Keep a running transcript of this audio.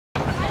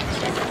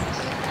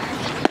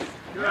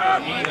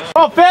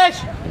Oh, Fish!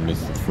 He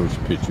missed the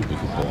first pitch of his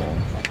ball.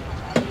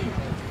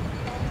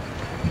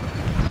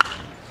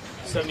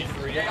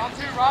 73. Y'all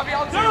two, Robbie,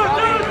 y'all two.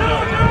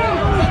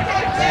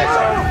 That's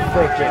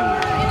freaking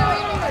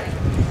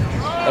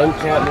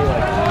uncap me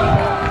like.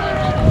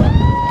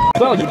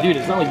 It's not like you do it.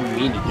 It's not like you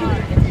mean to do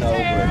it. No,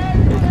 but.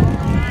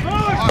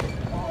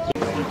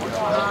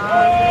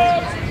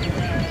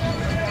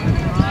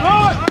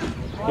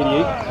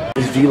 88.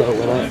 His velo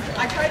went up.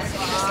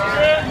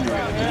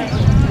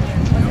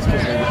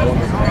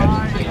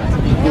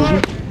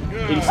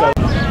 87.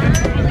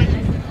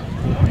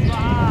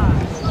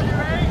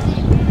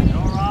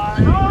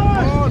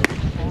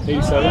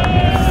 87.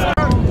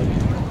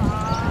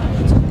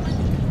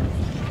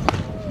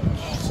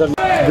 7.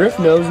 Griff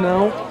knows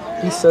now.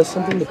 He says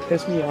something to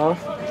piss me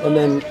off, and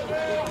then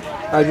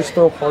I just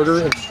throw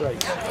harder and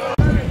strikes.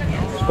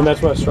 And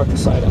that's when I struck the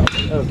side out.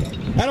 Okay.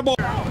 Attaboy.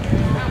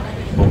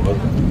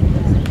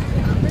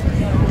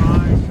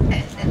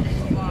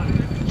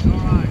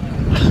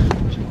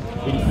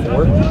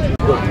 84.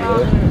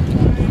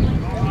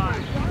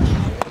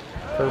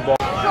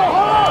 Curveball.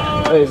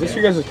 Hey, is this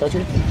your guys'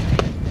 catcher?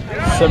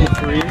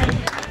 73.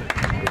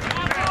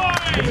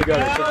 What's the guy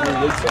that's such a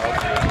good stuff?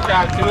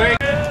 Got 2-8.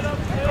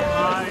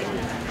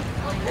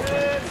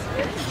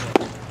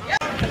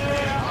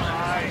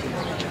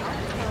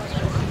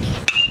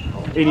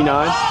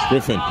 89.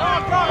 Griffin.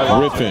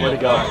 Griffin. Way to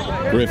go.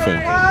 Griffin.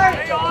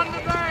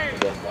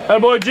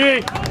 Attaboy, G.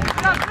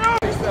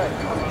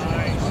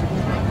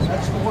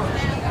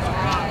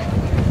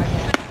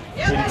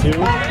 82.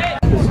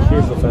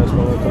 Here's the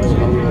fastball.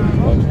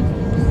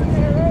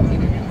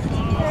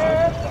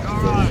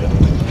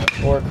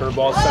 Or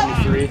curveball,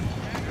 73.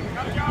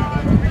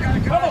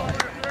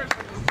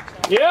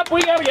 Yep, we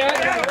got it.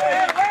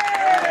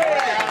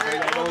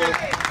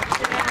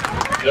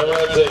 No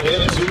runs a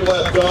hit, 2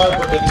 left on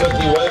for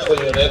Kentucky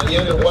Wesleyan. At the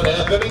end of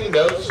 1/2 inning,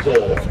 no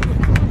score.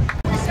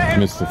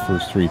 Missed the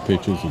first 3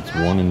 pitches. It's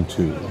 1 and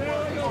 2.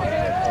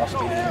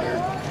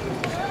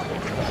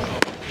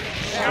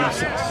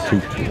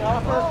 2-2.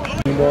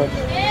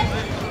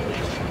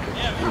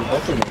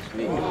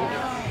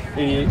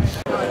 88.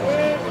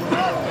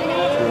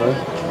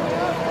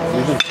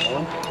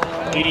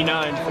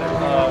 89.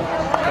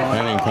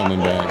 That ain't coming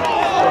back.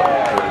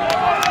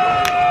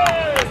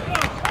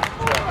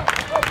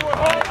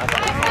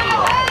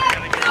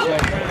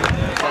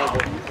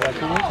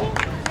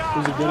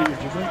 Was it good at your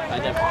junior? I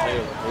never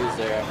played. He was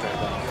there after I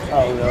left. Oh,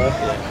 really?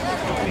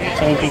 Yeah.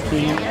 Tanky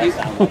team.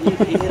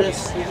 He hit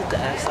the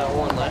ass out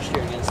one last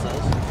year against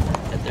us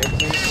at their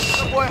team.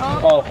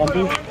 Oh,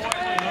 Humpy?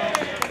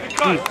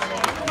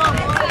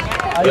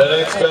 The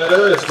next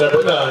batter is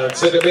number 9,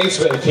 second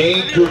baseman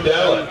Kane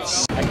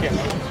Kudalits.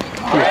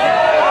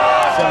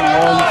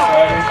 71,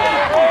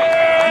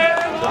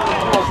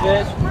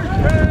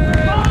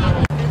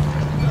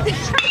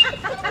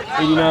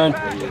 89.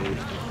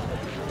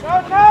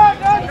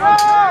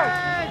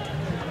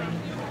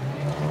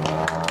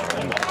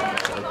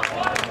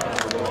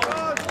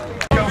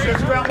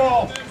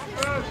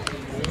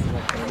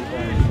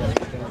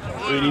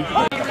 80.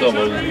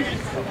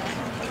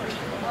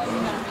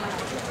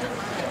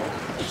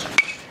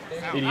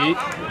 88.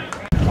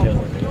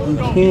 You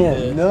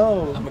can't.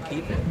 No. I'm gonna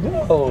keep it.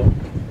 No.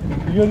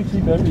 You gotta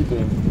keep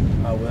everything.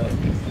 I will.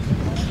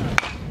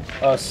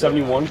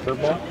 71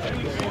 curveball.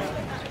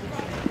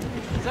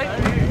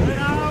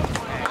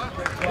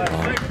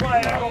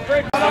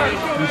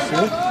 You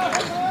sick?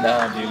 No,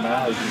 dude, my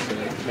eyes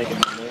just making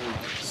me move.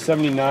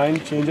 79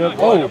 changeup.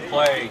 Oh,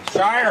 play.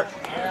 Shire.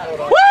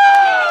 Woo!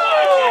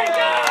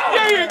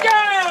 There you go!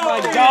 My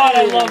God, I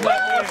love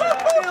that.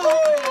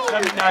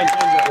 79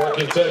 changeup. For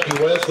Kentucky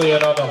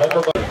Wesleyan on the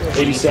homer.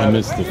 87. I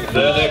missed the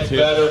The next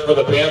batter for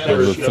the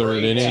Panthers, of the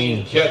third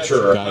inning.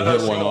 catcher. Guy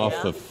hit one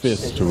off the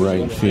fist to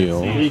right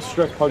field He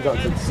struck punch out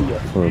to see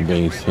it. for a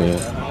base hit.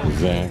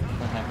 Zach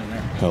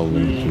held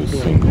him to a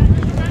single.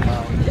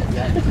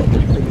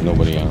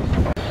 Nobody out.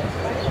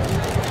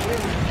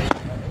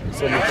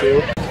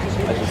 72.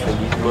 I just think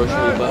he's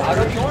emotionally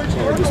buttered.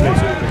 Just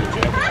makes it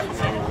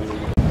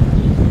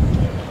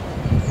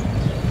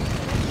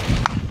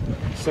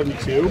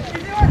 72.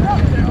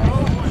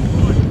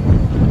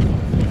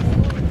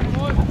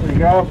 There you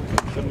go.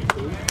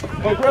 72.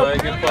 Good play,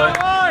 good play.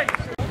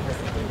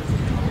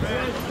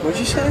 What'd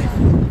you say?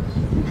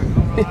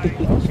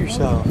 Fuck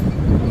yourself.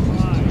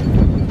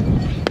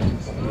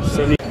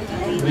 70.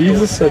 He's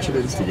just such an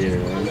instigator,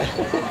 man.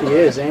 He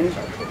is, ain't he?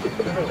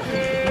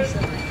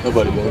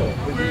 Nobody will.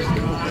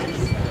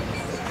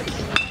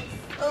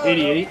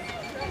 88.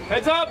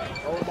 Heads up!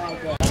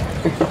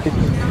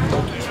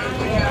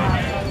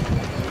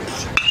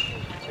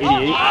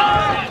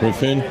 88.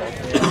 Griffin.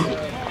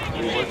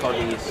 Work on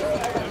these.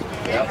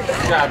 Good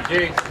job, G.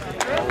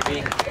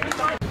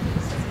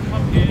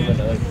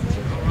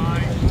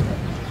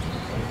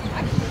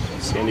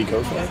 Sandy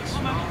Koufax.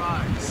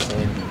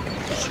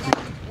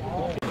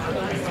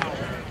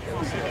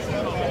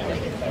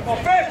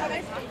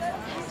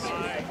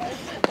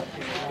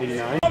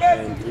 89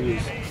 and 3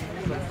 is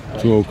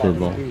 2-0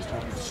 curveball. He was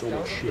talking so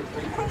much shit.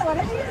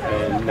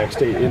 And next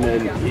day, and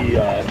then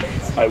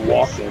I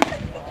walked him.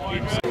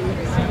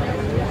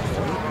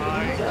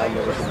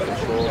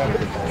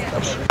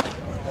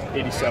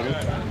 87.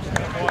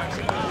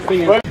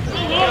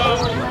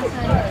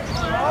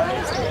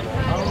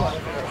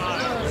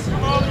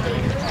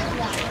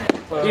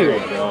 Here we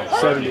go.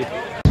 70.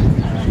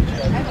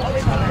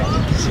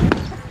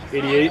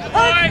 88.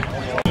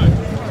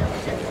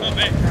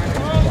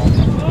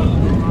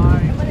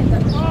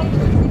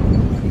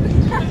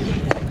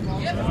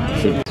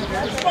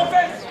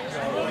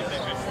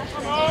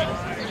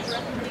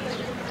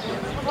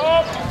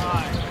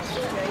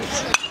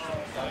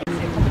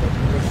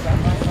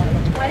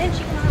 Why didn't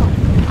she come out?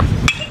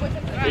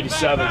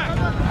 87.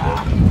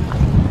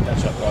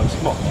 That's up, Bugs.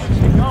 Come on, Bugs.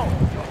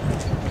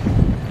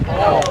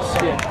 Oh,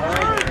 shit.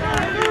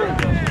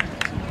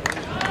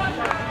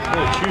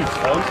 Really choose,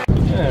 Bugs.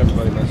 Yeah,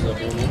 everybody messes up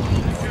here.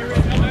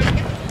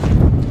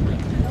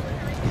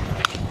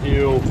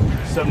 You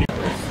 70.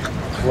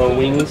 Low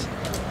wings.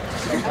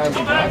 Sometimes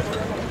you got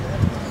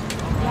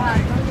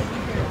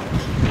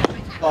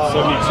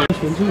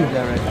 72.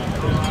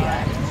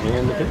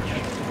 And the pitch.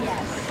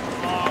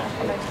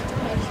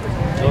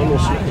 Normal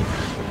swing.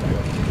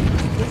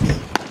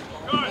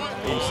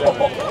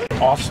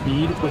 87. Off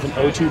speed with an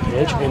 0-2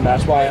 pitch, and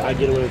that's why I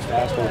get away with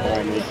fastball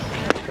behind me.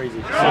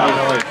 Crazy.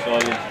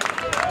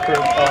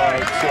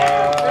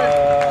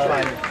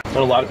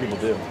 But a lot of people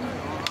do.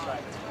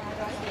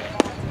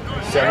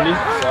 70.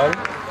 Slide.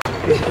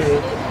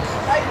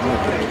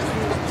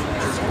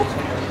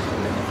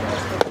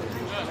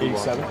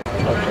 87.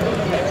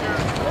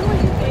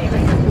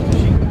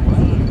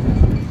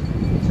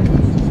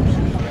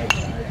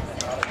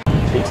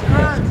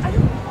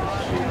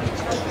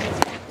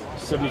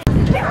 70.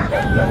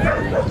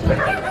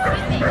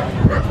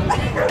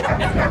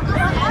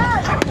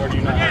 Or do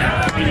you not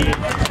have 88?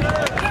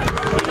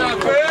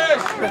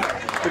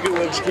 Look at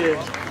Luke's kid.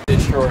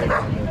 Destroyed.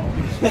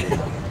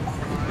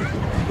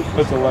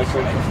 That's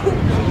electric.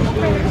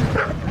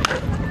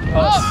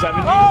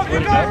 70. Oh,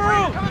 get that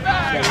room! Coming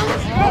back!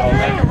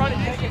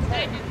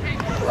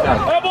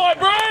 That boy,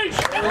 Bridge!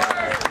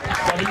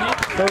 70.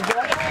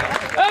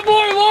 That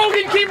boy,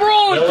 Logan, keep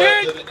rolling,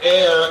 kid! An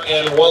air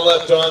and one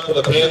left on for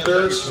the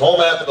Panthers.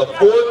 Home half of the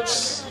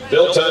Forts.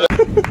 Bill Tanner.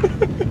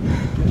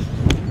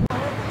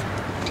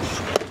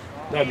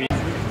 That'd be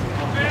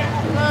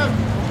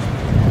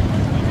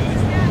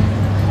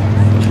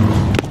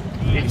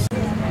 86.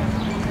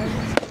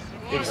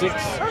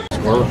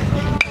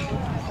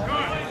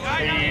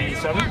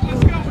 87.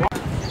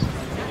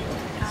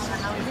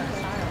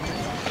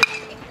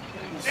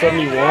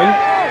 71.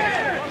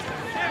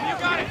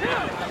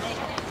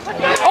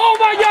 Oh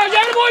my gosh,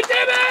 that boy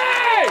Timmy!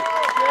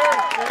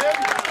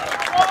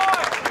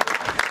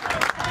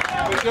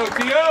 Let's go,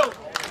 T.O.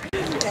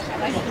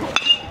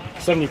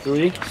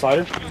 73,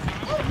 slider.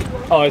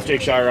 Oh, it's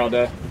Jake Shire all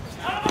day.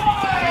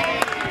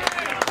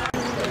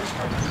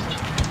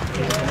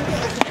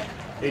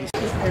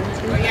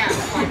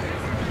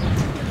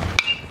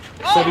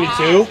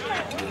 72.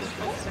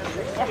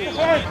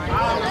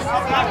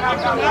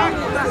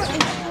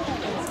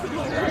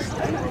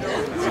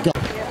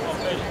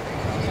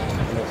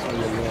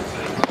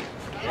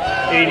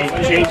 80,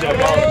 change that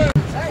ball.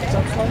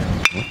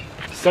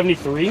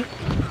 73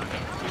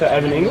 to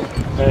Evan Ingle,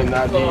 and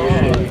that'd be a...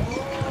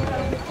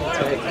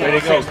 Way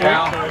to go,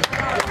 Cal.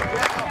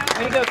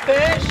 Way to go,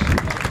 Fish.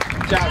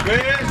 Good job,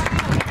 Fish.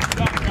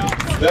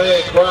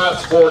 They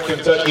cross for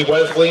Kentucky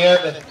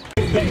Wesleyan.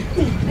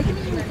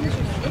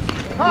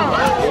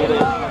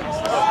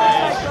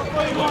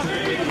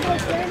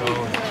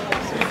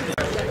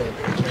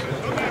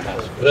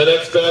 The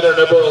next batter,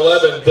 number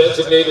 11,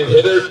 designated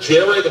hitter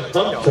Jared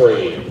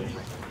Humphrey.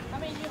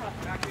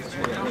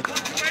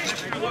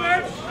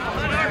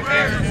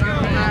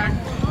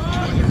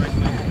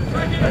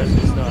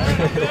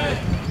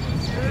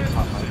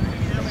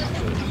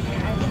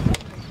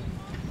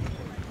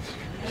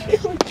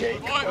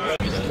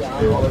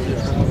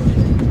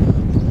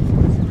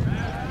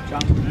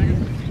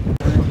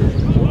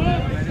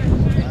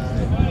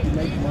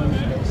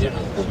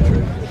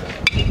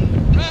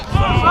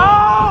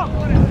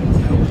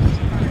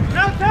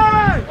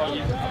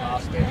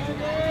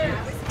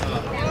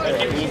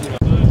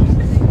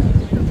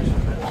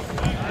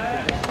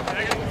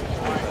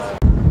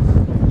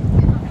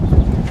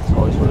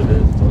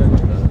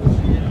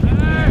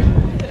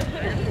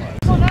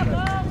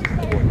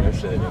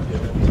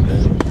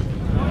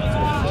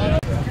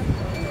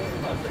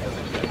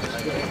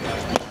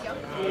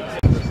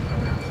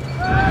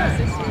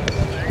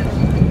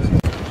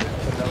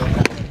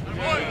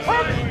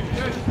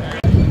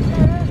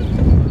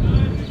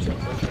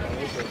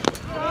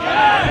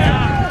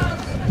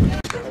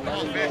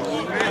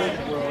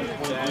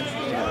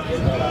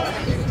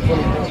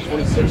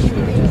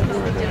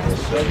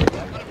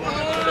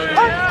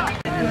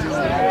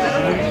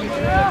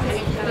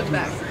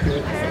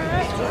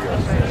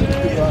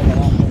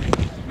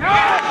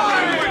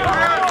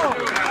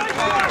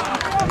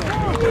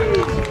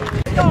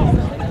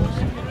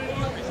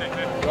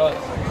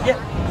 I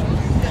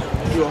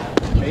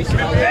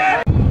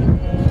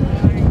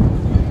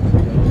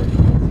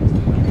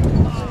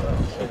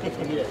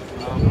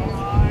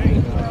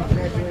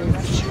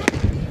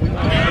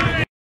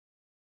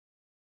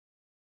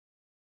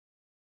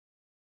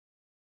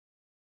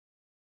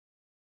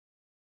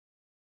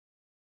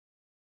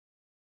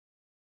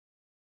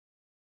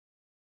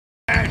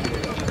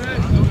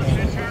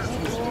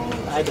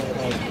did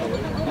like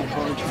my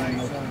phone trying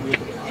to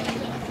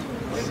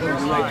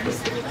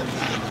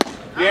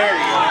There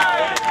you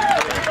go.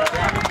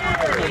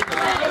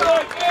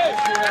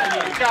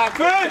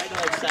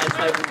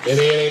 In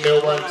the inning,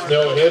 no runs,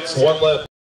 no hits, one left.